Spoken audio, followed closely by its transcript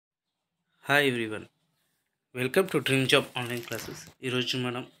Hi everyone, welcome to dream job online classes. ఈరోజు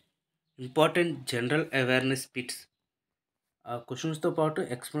మనం important general awareness bits ఆ క్వశ్చన్స్తో పాటు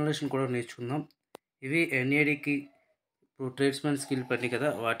ఎక్స్ప్లెనేషన్ కూడా నేర్చుకుందాం. ఇవి ఎన్ఏడికి ఇప్పుడు ట్రేడ్స్మెన్ స్కిల్ పని కదా,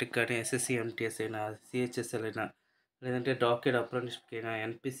 వాటికి కానీ ఎస్ఎస్సి ఎంటీఎస్ అయినా, సిహెచ్ఎస్ఎల్ అయినా, లేదంటే డాక్టర్డ్ అప్రెంటిస్కి అయినా,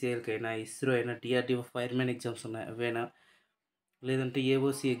 ఎన్పిసిఎల్కి అయినా, ఇస్రో అయినా, డిఆర్డిఓ ఫైర్మెన్ ఎగ్జామ్స్ ఉన్నాయి అవైనా, లేదంటే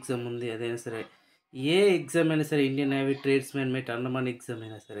ఏఓసి ఎగ్జామ్ ఉంది అదైనా సరే, ఏ ఎగ్జామ్ అయినా సరే, Indian navy tradesmen mate Andaman exam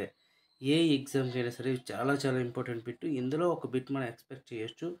అయినా సరే, ఏ ఎగ్జామ్కి అయినా సరే ఇవి చాలా చాలా ఇంపార్టెంట్ బిట్. ఇందులో ఒక బిట్ మనం ఎక్స్పెక్ట్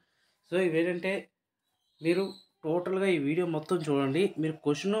చేయొచ్చు. సో ఇవేంటంటే మీరు టోటల్గా ఈ వీడియో మొత్తం చూడండి. మీరు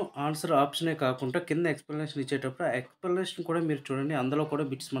క్వశ్చన్ ఆన్సర్ ఆప్షనే కాకుండా కింద ఎక్స్ప్లెనేషన్ ఇచ్చేటప్పుడు ఆ ఎక్స్ప్లెనేషన్ కూడా మీరు చూడండి. అందులో కూడా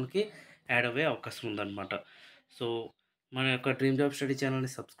బిట్స్ మనకి యాడ్ అయ్యే అవకాశం ఉందన్నమాట. సో మన యొక్క డ్రీమ్ జాబ్ స్టడీ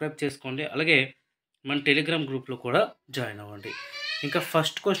ఛానల్ని సబ్స్క్రైబ్ చేసుకోండి. అలాగే మన టెలిగ్రామ్ గ్రూప్లో కూడా జాయిన్ అవ్వండి. ఇంకా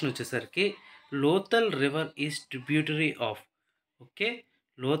ఫస్ట్ క్వశ్చన్ వచ్చేసరికి Lothal river is tributary of. Okay,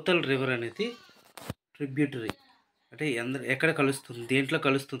 Lothal river అనేది ట్రిబ్యూటరీ అంటే ఎక్కడ కలుస్తుంది, దేంట్లో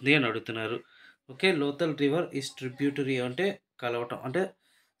కలుస్తుంది అని అడుగుతున్నారు. Okay, Lothal river is tributary అంటే కలవటం, అంటే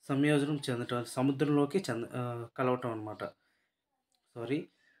సంయోజనం చెందటం, సముద్రంలోకి కలవటం అనమాట. Sorry,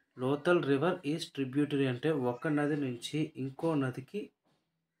 Lothal river is tributary అంటే ఒక నది నుంచి ఇంకో నదికి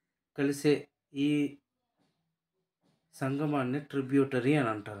కలిసే ఈ సంగమాన్ని ట్రిబ్యూటరీ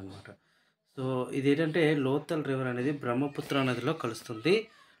అని అంటారనమాట. సో ఇదేంటంటే లోతల్ రివర్ అనేది బ్రహ్మపుత్ర నదిలో కలుస్తుంది.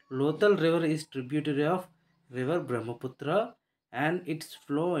 Lothal river is tributary of river Brahmaputra and it's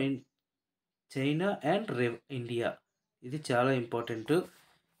flow in China and India. ఇది చాలా ఇంపార్టెంట్.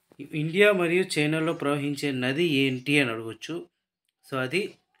 ఇండియా మరియు చైనాలో ప్రవహించే నది ఏంటి అని అడగచ్చు. సో అది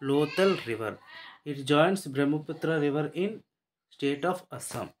Lothal river. It joins Brahmaputra river in state of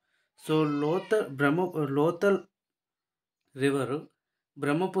Assam. So Lothal river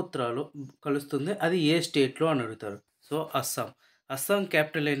బ్రహ్మపుత్రలో కలుస్తుంది, అది ఏ స్టేట్లో అని అడుగుతారు. సో అస్సాం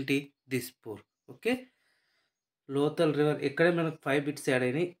క్యాపిటల్ ఏంటి? దిస్పూర్. ఓకే, లోతల్ రివర్ ఇక్కడే మనకు 5 బిట్స్ యాడ్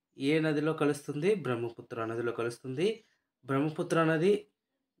అయినాయి. ఏ నదిలో కలుస్తుంది? బ్రహ్మపుత్ర నదిలో కలుస్తుంది. బ్రహ్మపుత్ర నది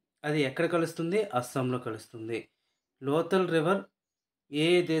అది ఎక్కడ కలుస్తుంది? అస్సాంలో కలుస్తుంది. లోతల్ రివర్ ఏ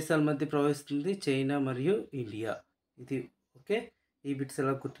దేశాల మధ్య ప్రవహిస్తుంది? చైనా మరియు ఇండియా. ఇది ఓకే, ఈ బిట్స్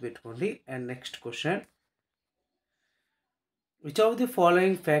ఎలా గుర్తుపెట్టుకోండి. And next question, which of the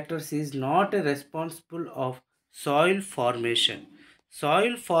following factors is not a responsible of soil formation?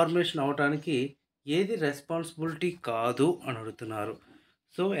 Soil formation అవడానికి ఏది రెస్పాన్సిబిలిటీ కాదు అని అడుగుతున్నారు.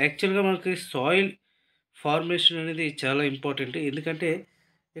 సో యాక్చువల్గా మనకి సాయిల్ ఫార్మేషన్ అనేది చాలా ఇంపార్టెంట్. ఎందుకంటే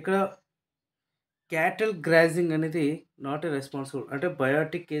ఇక్కడ క్యాటల్ గ్రాజింగ్ అనేది నాట్ ఏ రెస్పాన్సిబుల్, అంటే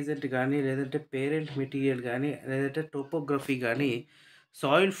బయోటిక్ ఏజెంట్ కానీ, లేదంటే పేరెంట్ మెటీరియల్ కానీ, లేదంటే టోపోగ్రఫీ కానీ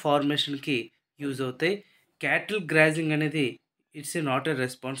సాయిల్ ఫార్మేషన్కి యూజ్ అవుతాయి. క్యాటల్ గ్రాజింగ్ అనేది it's not a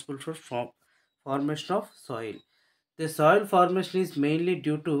responsible for formation of soil. The soil formation is mainly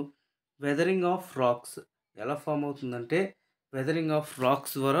due to weathering of rocks. ఎలా ఫామ్ అవుతుందంటే వెదరింగ్ ఆఫ్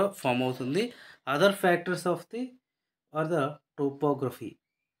రాక్స్ ద్వారా ఫామ్ అవుతుంది. Other factors of the are the topography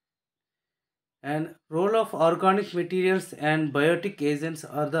and role of organic materials and biotic agents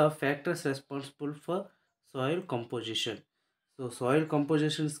are the factors responsible for soil composition. So soil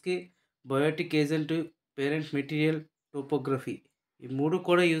compositions ki biotic agent, parent material, topography ఈ మూడు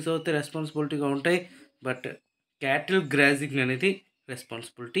కూడా use అవుతే రెస్పాన్సిబిలిటీగా ఉంటాయి. But cattle grazing అనేది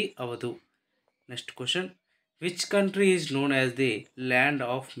responsibility అవ్వదు. Next question, which country is known as the land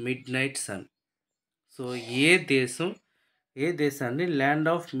of mid night sun? So ఏ దేశాన్ని land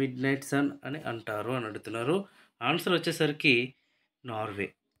of mid night sun అని అంటారు అని అడుగుతున్నారు. ఆన్సర్ వచ్చేసరికి Norway.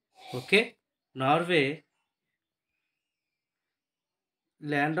 Okay, Norway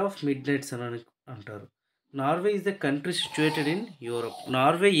land of mid night sun అని అంటారు. Norway is the country situated in Europe.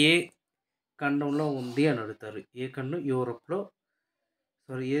 Norway ఏ ఖండంలో ఉంది అని అడుగుతారు. ఏ ఖండం? యూరప్లో.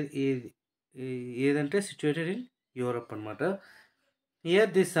 సారీ, ఏదంటే సిచ్యువేటెడ్ ఇన్ యూరప్ అనమాట.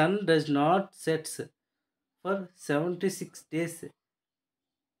 Here the sun does not sets for 76 days.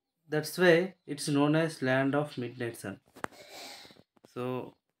 That's why it's known as land of mid night sun. So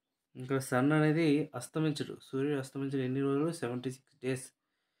ఇంకా sun అనేది సూర్యుడు అస్తమించడు ఎన్ని రోజులు? 76 days.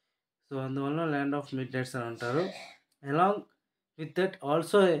 సో అందువల్ల land of mid night sun అంటారు. Along with that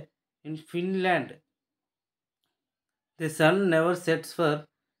also in Finland the sun never sets for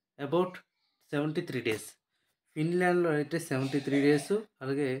about 73 days. ఫిన్లాండ్లో అయితే 73 days,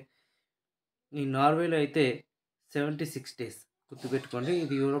 అలాగే ఈ నార్వేలో అయితే 76 days. గుర్తుపెట్టుకోండి,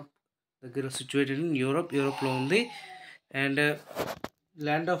 ఇది యూరోప్ దగ్గర సిచ్యువేటెడ్ ఇన్ యూరోప్లో ఉంది. And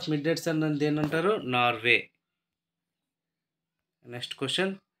land of mid night sun అని దేని అంటారు? Norway. Next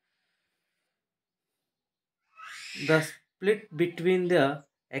question, the split between the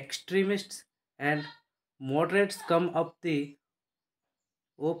extremists and moderates come up the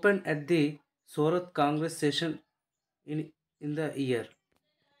opened at the Surat Congress session in in the year.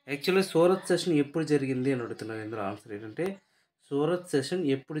 యాక్చువల్‌గా Surat session ఎప్పుడు జరిగింది అని అడుగుతున్నారు. ఇందులో ఆన్సర్ ఏంటంటే సూరత్ సెషన్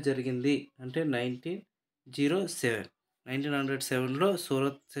ఎప్పుడు జరిగింది అంటే 1907. 1907లో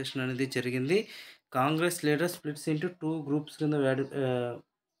సూరత్ సెషన్ అనేది జరిగింది. Congress leader splits into 2 groups కింద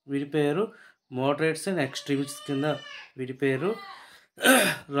విడిపోయారు. మోడరేట్స్ అండ్ ఎక్స్‌ట్రీమిస్ట్స్ కింద విడిపోయారు.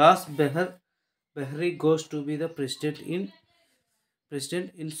 Ross బెహ్రీ goes to be the president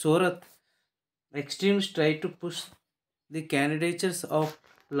in Surat. Extremists tried to push the candidatures of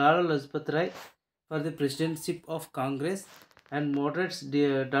Lala Lajpat Rai for the presidency of Congress, and moderates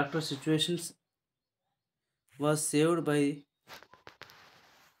Dr. Situations was saved by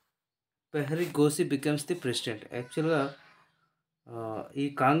Behri Gosi becomes the president. యాక్చువల్గా ఈ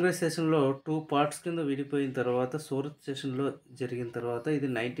కాంగ్రెస్ సెషన్లో 2 parts కింద విడిపోయిన తర్వాత సూరత్ సెషన్లో జరిగిన తర్వాత ఇది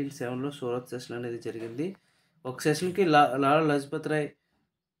 1907లో సూరత్ సెషన్ అనేది జరిగింది. ఒక సెషన్కి లాలా లజపత్ రాయ్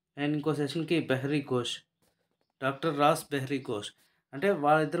అండ్ ఇంకో సెషన్కి బెహ్రీ ఘోష్, డాక్టర్ రాస్ బెహ్రీ ఘోష్. అంటే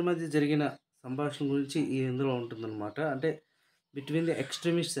వాళ్ళిద్దరి మధ్య జరిగిన సంభాషణ గురించి ఇందులో ఉంటుందన్నమాట. అంటే బిట్వీన్ ది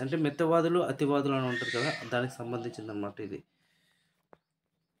ఎక్స్ట్రీమిస్ట్స్ అంటే మితవాదులు అతివాదులు అని ఉంటారు కదా, దానికి సంబంధించిందన్నమాట ఇది.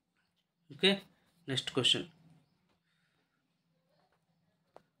 Okay, next question.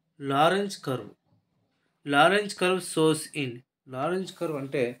 Lorenz curve సోస్ in. Lorenz curve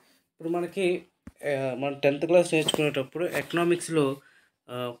అంటే ఇప్పుడు మనకి మన 10th క్లాస్ నేర్చుకునేటప్పుడు ఎకనామిక్స్లో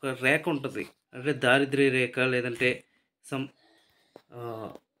ఒక రేఖ ఉంటుంది. అంటే దారిద్ర్య రేఖ లేదంటే సమ్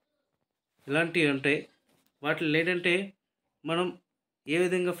ఇలాంటివి ఉంటాయి. వాటిలో ఏంటంటే మనం ఏ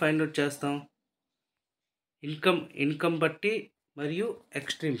విధంగా ఫైండ్ అవుట్ చేస్తాం, ఇన్కమ్ బట్టి మరియు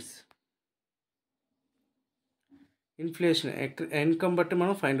ఎక్స్ట్రీమ్స్ ఇన్ఫ్లేషన్ ఇన్కమ్ బట్టి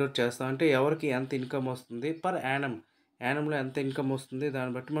మనం ఫైండ్ అవుట్ చేస్తాం. అంటే ఎవరికి ఎంత ఇన్కమ్ వస్తుంది పర్ యానంలో ఎంత ఇన్కమ్ వస్తుంది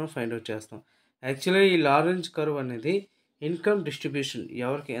దాన్ని బట్టి మనం ఫైండ్ అవుట్ చేస్తాం. యాక్చువల్గా ఈ లారెంజ్ కర్వ్ అనేది ఇన్కమ్ డిస్ట్రిబ్యూషన్,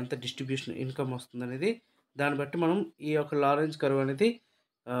 ఎవరికి ఎంత డిస్ట్రిబ్యూషన్ ఇన్కమ్ వస్తుంది అనేది దాన్ని బట్టి మనం ఈ యొక్క లారెంజ్ కర్వ్ అనేది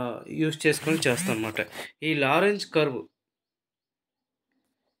యూజ్ చేసుకొని చేస్తాం అన్నమాట. ఈ లారెంజ్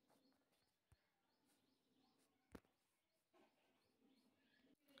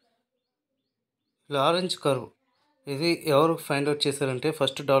కర్వ్ ఇది ఎవరు ఫైండ్ అవుట్ చేశారంటే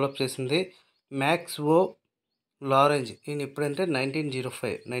ఫస్ట్ డెవలప్ చేసింది మ్యాక్స్ ఓ లారెంజ్. ఈయన ఎప్పుడంటే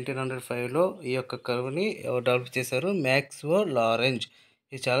 1905లో ఈ యొక్క కర్వ్ని ఎవరు డెవలప్ చేశారు, మ్యాక్స్ ఓ లారెంజ్.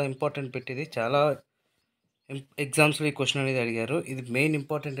 ఇది చాలా ఇంపార్టెంట్ పెట్టింది, చాలా ఎగ్జామ్స్లో ఈ క్వశ్చన్ అనేది అడిగారు. ఇది మెయిన్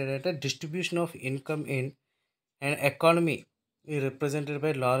ఇంపార్టెంట్ ఏంటంటే distribution of income in and economy ఈ represented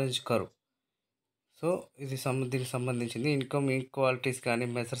by Lorenz curve. So ఇది దీనికి సంబంధించింది. ఇన్కమ్ ఈక్వాలిటీస్ కానీ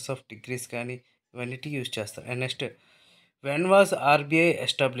మెజర్స్ ఆఫ్ డిగ్రీస్ కానీ ఇవన్నిటి యూజ్ చేస్తారు. And next, when was RBI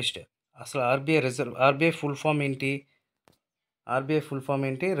established. అసలు ఆర్బీఐ ఫుల్ ఫామ్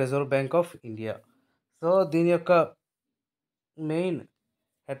ఏంటి? Reserve bank of India. So దీని యొక్క మెయిన్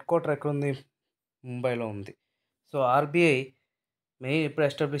హెడ్ క్వార్టర్ ఎక్కడ ఉంది? ముంబైలో ఉంది. సో ఆర్బీఐ మెయిన్ ఎప్పుడు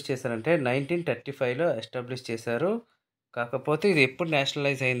ఎస్టాబ్లిష్ చేశారంటే 1935లో ఎస్టాబ్లిష్ చేశారు. కాకపోతే ఇది ఎప్పుడు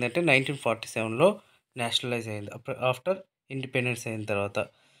నేషనలైజ్ అయిందంటే 1947లో నేషనలైజ్ అయింది, ఆఫ్టర్ ఇండిపెండెన్స్ అయిన తర్వాత.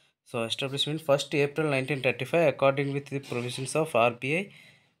 So establishment 1st April 1935 according with the provisions of RBI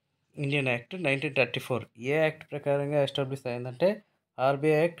Indian act 1934. A act ప్రకారంగా ఎస్టాబ్లిష్ అయిందంటే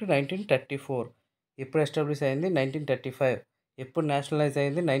ఆర్బీఐ యాక్ట్ 1934. ఎప్పుడు ఎస్టాబ్లిష్ అయింది? 1935. ఎప్పుడు నేషనలైజ్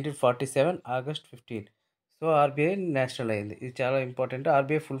అయింది? 1947 August 15. సో ఆర్బీఐ నేషనల్ అయింది. ఇది చాలా ఇంపార్టెంట్.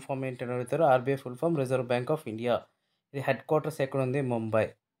 ఆర్బీఐ ఫుల్ ఫామ్ ఏంటని అడుగుతారు. RBI full form reserve bank of India. ఇది హెడ్ క్వార్టర్స్ ఎక్కడ ఉంది? Mumbai.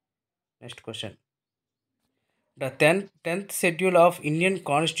 Next question. The 10th schedule of Indian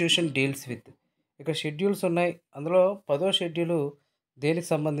constitution deals with. ఇక్కడ షెడ్యూల్స్ ఉన్నాయి. అందులో 10వ షెడ్యూల్ దేనికి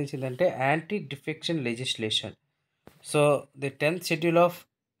సంబంధించిందంటే anti defection legislation. So the 10th schedule of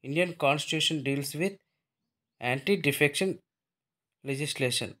Indian constitution deals with anti defection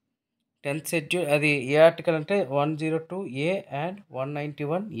legislation. 10th schedule అది ఏ article అంటే 102A and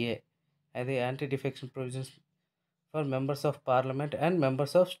 191A. అది anti defection provisions for members of parliament and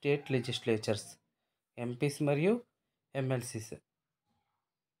members of state legislatures, MPs మరియు MLCs.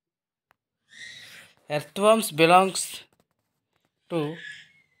 Earthworms belongs to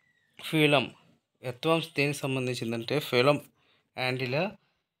film. Earthworms దేనికి సంబంధించిందంటే film యాండిలా.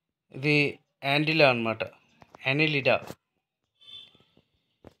 ఇది యాండిలా అనమాట, యానిలిడా.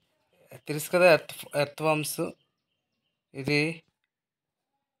 తెలుసు కదా earthworms. ఇది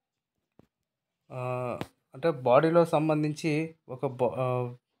అంటే బాడీలో సంబంధించి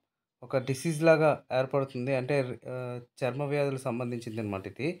ఒక డిసీజ్ లాగా ఏర్పడుతుంది. అంటే చర్మ వ్యాధులకు సంబంధించింది అనమాట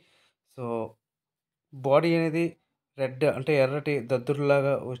ఇది. సో బాడీ అనేది రెడ్ అంటే ఎర్రటి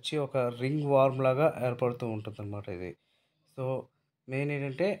దద్దురులాగా వచ్చి ఒక రింగ్ వార్మ్ లాగా ఏర్పడుతూ ఉంటుంది అనమాట ఇది. సో మెయిన్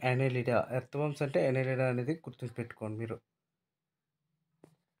ఏంటంటే ఎనెలిడా. ఎర్త్వార్మ్స్ అంటే ఎనెలిడా అనేది గుర్తుంపెట్టుకోండి మీరు.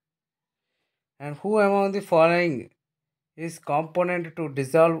 And who among the following is component to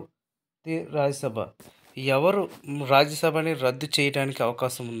dissolve the Rajya Sabha? ఎవరు రాజ్యసభని రద్దు చేయడానికి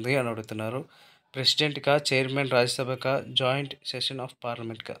అవకాశం ఉంది అని అడుగుతున్నారు. ప్రెసిడెంట్కా, చైర్మన్ రాజ్యసభకా, జాయింట్ సెషన్ ఆఫ్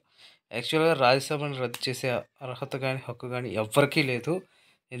పార్లమెంట్కా? యాక్చువల్గా రాజ్యసభను రద్దు చేసే అర్హత కానీ హక్కు కానీ ఎవ్వరికీ లేదు.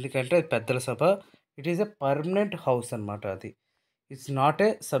 ఎందుకంటే అది పెద్దల సభ. It is a permanent house అనమాట. అది it's not a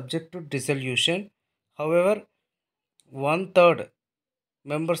subject to dissolution. However 1/3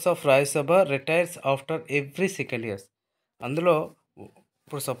 members of Rajya Sabha retires after every second years. అందులో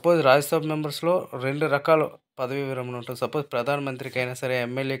ఇప్పుడు సపోజ్ రాజ్యసభ మెంబర్స్లో 2 రకాల పదవీ విరమణ ఉంటుంది. సపోజ్ ప్రధానమంత్రికి అయినా సరే,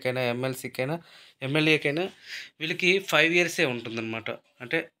 ఎమ్మెల్యేకైనా, ఎమ్మెల్సీకైనా, ఎమ్మెల్యేకైనా వీళ్ళకి 5 ఇయర్సే ఉంటుందన్నమాట.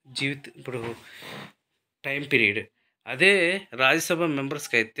 అంటే ఇప్పుడు టైం పీరియడ్. అదే రాజ్యసభ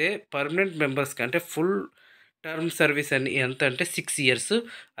మెంబర్స్కి అయితే పర్మనెంట్ మెంబర్స్కి అంటే ఫుల్ టర్మ్ సర్వీస్ అని ఎంత అంటే 6 ఇయర్స్.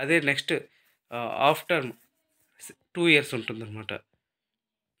 అదే నెక్స్ట్ ఆఫ్ టర్మ్ 2 ఇయర్స్ ఉంటుందన్నమాట.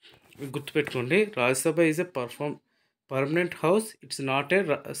 గుర్తుపెట్టుకోండి, Rajya Sabha is a permanent house. It's not a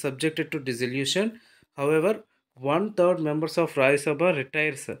subjected to dissolution. However 1/3 members of Rajya Sabha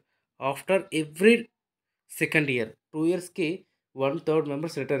retires after every second year. 2 ఇయర్స్కి 1/3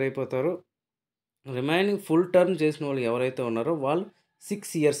 మెంబర్స్ రిటైర్ అయిపోతారు. రిమైనింగ్ ఫుల్ టర్మ్ చేసిన వాళ్ళు ఎవరైతే ఉన్నారో వాళ్ళు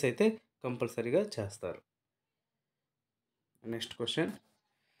 6 ఇయర్స్ అయితే కంపల్సరీగా చేస్తారు. Next question,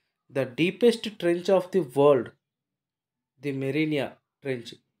 the deepest trench of the world, the మెరీనియా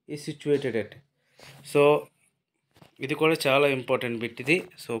trench is situated at. So ఇది కూడా చాలా ఇంపార్టెంట్ బిట్ ఇది.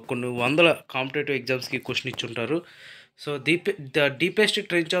 సో కొన్ని వందల కాంపిటేటివ్ ఎగ్జామ్స్కి question ఇచ్చుంటారు. So the deepest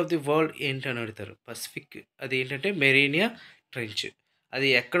trench of the world ఏంటని అడుగుతారు. పసిఫిక్. అది ఏంటంటే మెరీనియా ట్రెంచ్. అది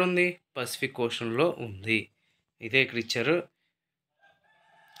ఎక్కడుంది? పసిఫిక్ ఓషన్లో ఉంది. ఇదే ఇక్కడ ఇచ్చారు.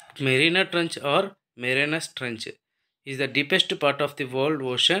 Marina trench are మెరీనస్ trench is the deepest part of the world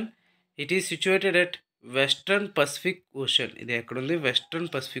ocean. It is situated at western Pacific ocean. ఇది ఎక్కడుంది? వెస్ట్రన్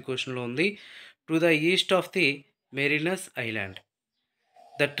పసిఫిక్ ఓషన్లో ఉంది. To the east of the మెరీనస్ island.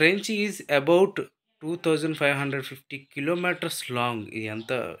 The trench is about 2550 kilometres long. ఇది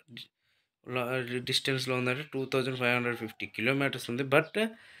ఎంత డిస్టెన్స్లో ఉందంటే 2550 kilometres ఉంది. But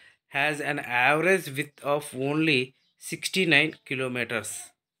has an average with of only 69 kilometres.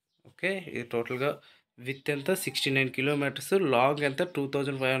 Okay, ఇది టోటల్గా విత్ ఎంత? 69 కిలోమీటర్స్. లాంగ్ ఎంత?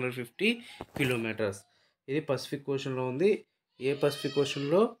 2550 కిలోమీటర్స్. ఇది పసిఫిక్ ఓషన్లో ఉంది. ఏ పసిఫిక్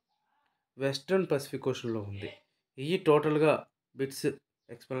ఓషన్లో? వెస్ట్రన్ పసిఫిక్ ఓషన్లో ఉంది. ఇవి టోటల్గా బిట్స్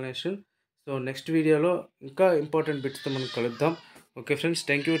ఎక్స్ప్లెనేషన్. సో నెక్స్ట్ వీడియోలో ఇంకా ఇంపార్టెంట్ బిట్స్తో మనం కలుద్దాం. Okay friends,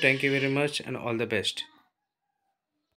 thank you very much and all the best.